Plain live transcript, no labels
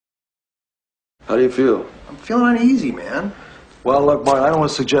How do you feel? I'm feeling uneasy, man. Well, look, Mark, I don't want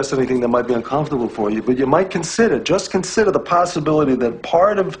to suggest anything that might be uncomfortable for you, but you might just consider the possibility that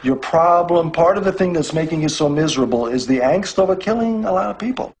part of your problem, part of the thing that's making you so miserable is the angst over killing a lot of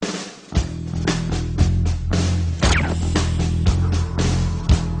people.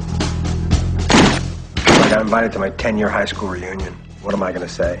 I got invited to my 10-year high school reunion. What am I going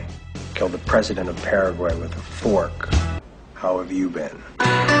to say? Killed the president of Paraguay with a fork. How have you been?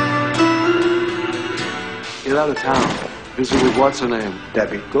 Get out of town. Visit with what's-her-name.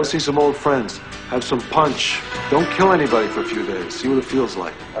 Debbie. Go see some old friends. Have some punch. Don't kill anybody for a few days. See what it feels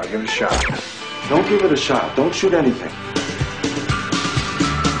like. I'll give it a shot. Don't give it a shot. Don't shoot anything.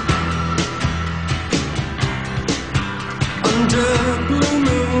 Under blue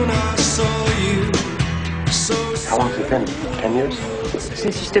moon, I saw you. How long's it been? 10 years?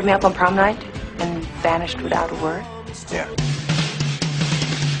 Since you stood me up on prom night and vanished without a word? Yeah.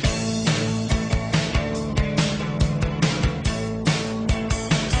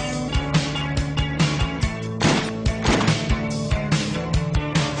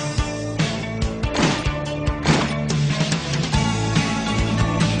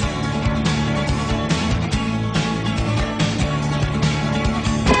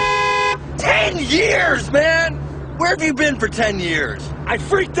 Years, man! Where have you been for 10 years? I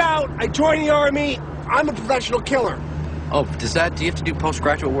freaked out. I joined the army. I'm a professional killer. Oh, do you have to do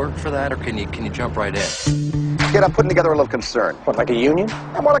postgraduate work for that, or can you jump right in? Kid, I'm putting together a little concern. What, like a union?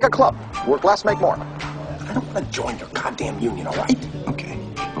 Yeah, more like a club. Work less, make more. I don't want to join your goddamn union, all right? Okay,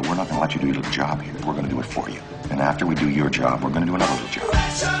 but we're not going to let you do your little job here. We're going to do it for you. And after we do your job, we're going to do another little job.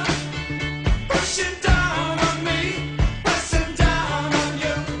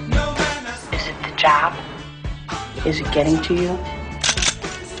 Job? Is it getting to you?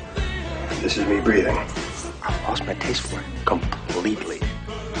 This is me breathing. I've lost my taste for it completely.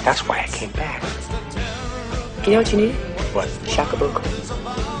 That's why I came back. You know what you need? What? Shakabuku.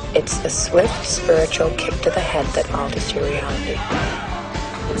 It's a swift spiritual kick to the head that alters your reality.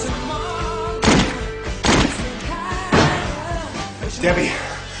 Debbie,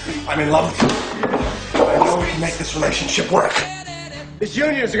 I'm in love with you. I know we can make this relationship work. This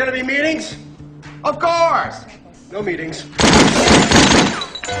union, is there going to be meetings? Of course! No meetings.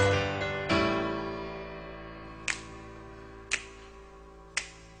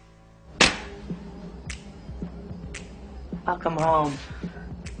 Welcome home.